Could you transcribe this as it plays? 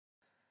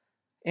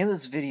In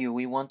this video,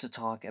 we want to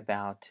talk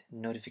about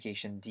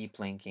notification deep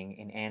linking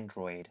in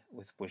Android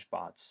with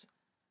PushBots.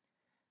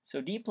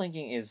 So deep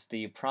linking is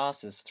the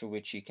process through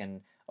which you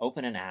can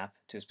open an app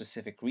to a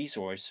specific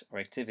resource or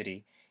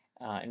activity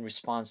in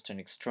response to an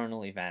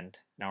external event,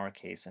 in our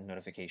case, a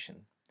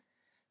notification.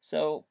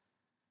 So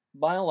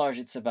by and large,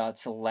 it's about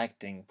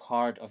selecting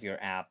part of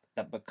your app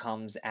that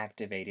becomes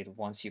activated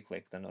once you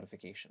click the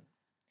notification.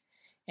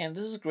 And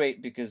this is great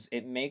because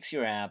it makes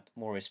your app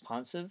more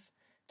responsive,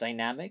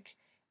 dynamic,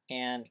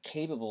 and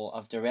capable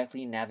of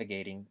directly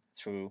navigating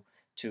through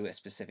to a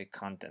specific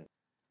content.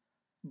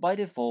 By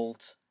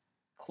default,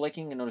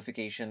 clicking a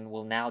notification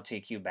will now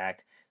take you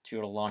back to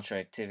your launcher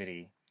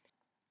activity.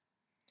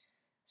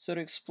 So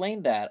to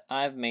explain that,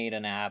 I've made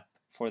an app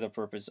for the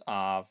purpose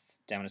of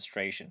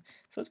demonstration.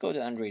 So let's go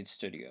to Android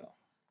Studio.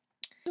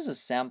 This is a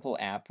sample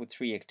app with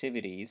 3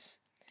 activities.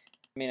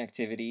 Main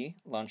activity,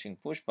 launching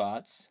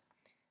PushBots.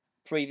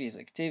 Previous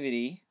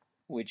activity,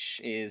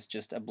 which is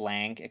just a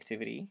blank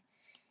activity,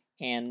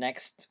 and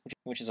next,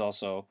 which is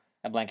also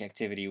a blank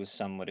activity with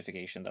some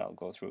modification that I'll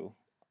go through.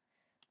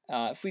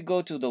 If we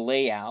go to the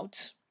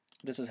layout,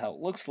 this is how it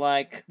looks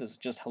like. This is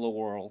just Hello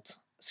World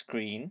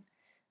screen.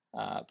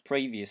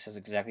 Previous has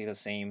exactly the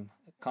same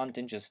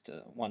content, just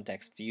one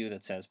text view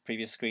that says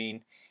previous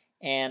screen,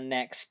 and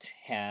next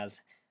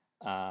has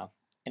an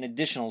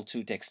additional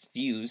 2 text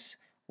views.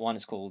 One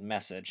is called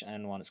message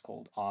and one is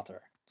called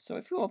author. So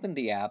if you open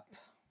the app,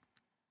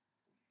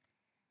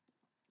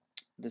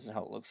 this is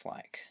how it looks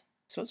like.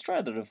 So let's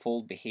try the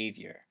default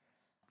behavior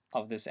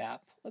of this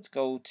app. Let's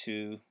go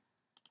to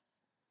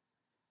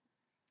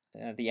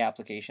the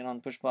application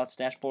on PushBots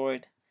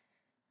dashboard,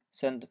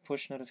 send a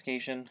push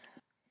notification,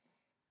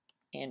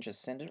 and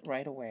just send it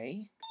right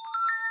away.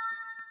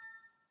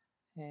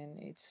 And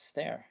it's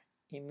there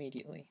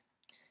immediately.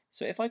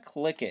 So if I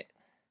click it,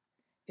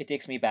 it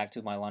takes me back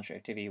to my launcher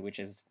activity, which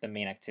is the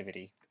main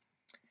activity.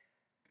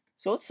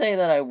 So let's say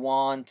that I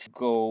want to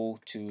go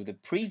to the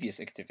previous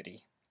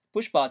activity.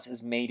 PushBots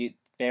has made it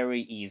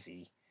very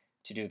easy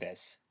to do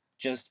this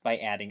just by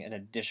adding an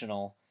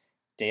additional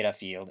data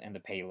field in the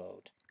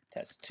payload.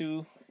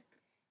 Test2,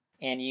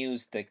 and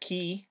use the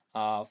key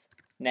of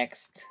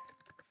next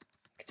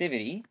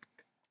activity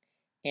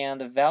and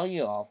the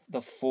value of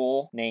the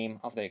full name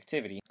of the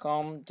activity,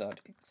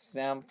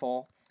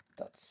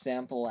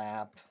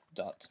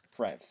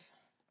 com.example.sampleapp.prev.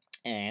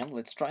 And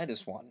let's try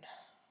this one.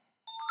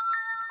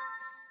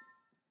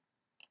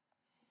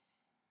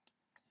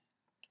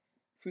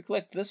 If we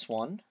click this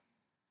one,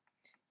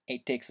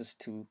 it takes us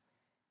to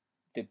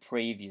the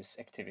previous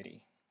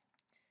activity.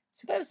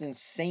 So that is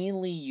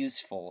insanely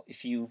useful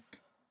if you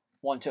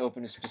want to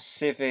open a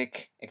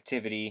specific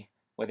activity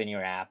within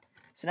your app.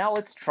 So now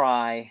let's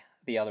try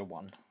the other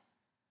one.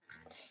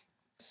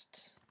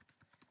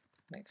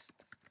 Next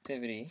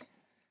activity,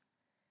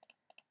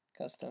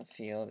 custom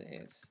field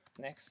is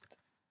next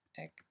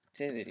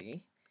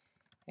activity,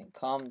 and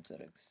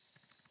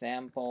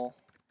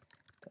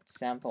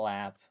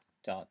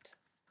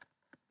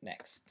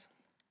com.example.sampleapp.next.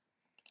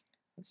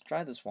 Let's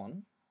try this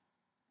one.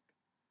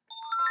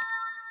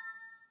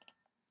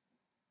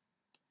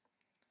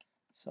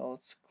 So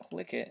let's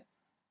click it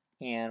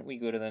and we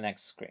go to the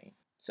next screen.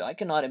 So I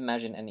cannot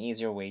imagine an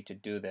easier way to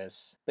do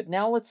this. But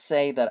now let's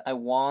say that I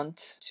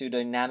want to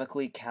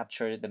dynamically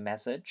capture the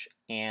message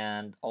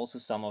and also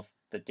some of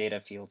the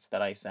data fields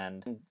that I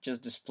send and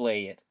just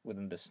display it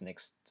within this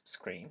next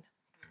screen.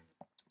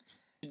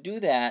 To do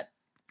that,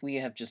 we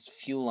have just a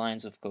few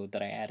lines of code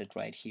that I added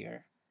right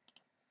here.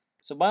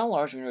 So by and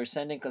large, when we're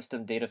sending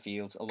custom data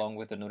fields along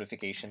with the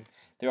notification,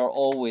 they are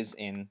always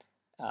in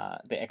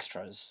the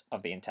extras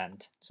of the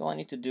intent. So all I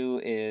need to do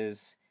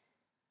is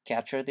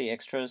capture the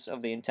extras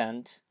of the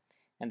intent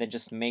and then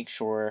just make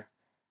sure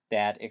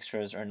that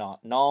extras are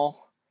not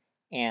null.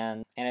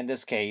 And in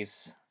this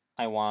case,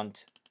 I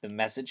want the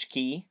message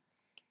key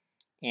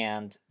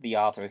and the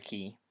author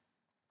key.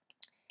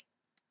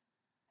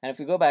 And if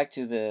we go back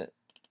to the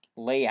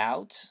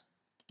layout,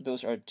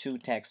 those are 2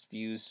 text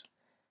views.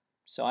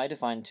 So I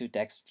define 2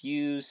 text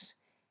views,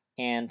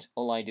 and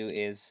all I do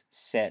is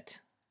set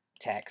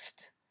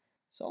text.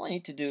 So all I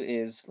need to do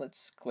is,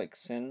 let's click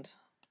send,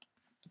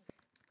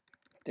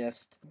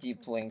 test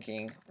deep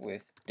linking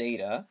with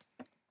data,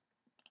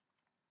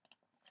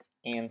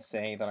 and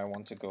say that I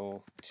want to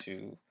go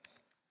to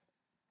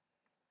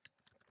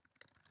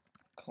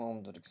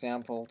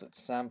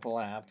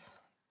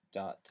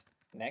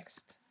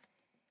com.example.sampleapp.next,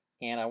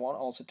 and I want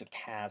also to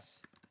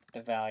pass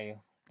the value,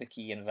 the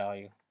key and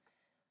value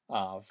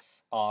of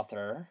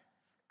author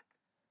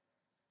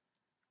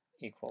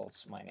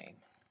equals my name.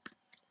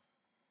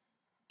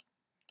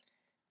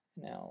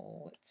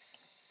 Now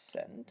let's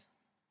send.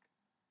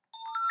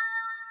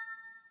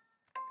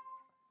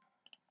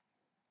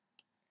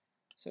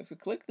 So if we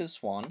click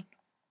this one,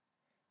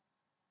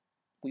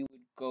 we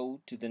would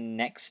go to the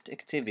next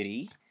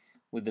activity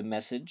with the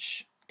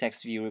message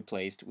text view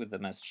replaced with the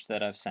message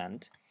that I've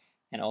sent,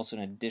 and also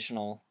an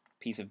additional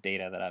piece of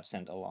data that I've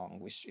sent along,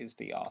 which is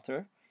the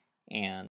author. And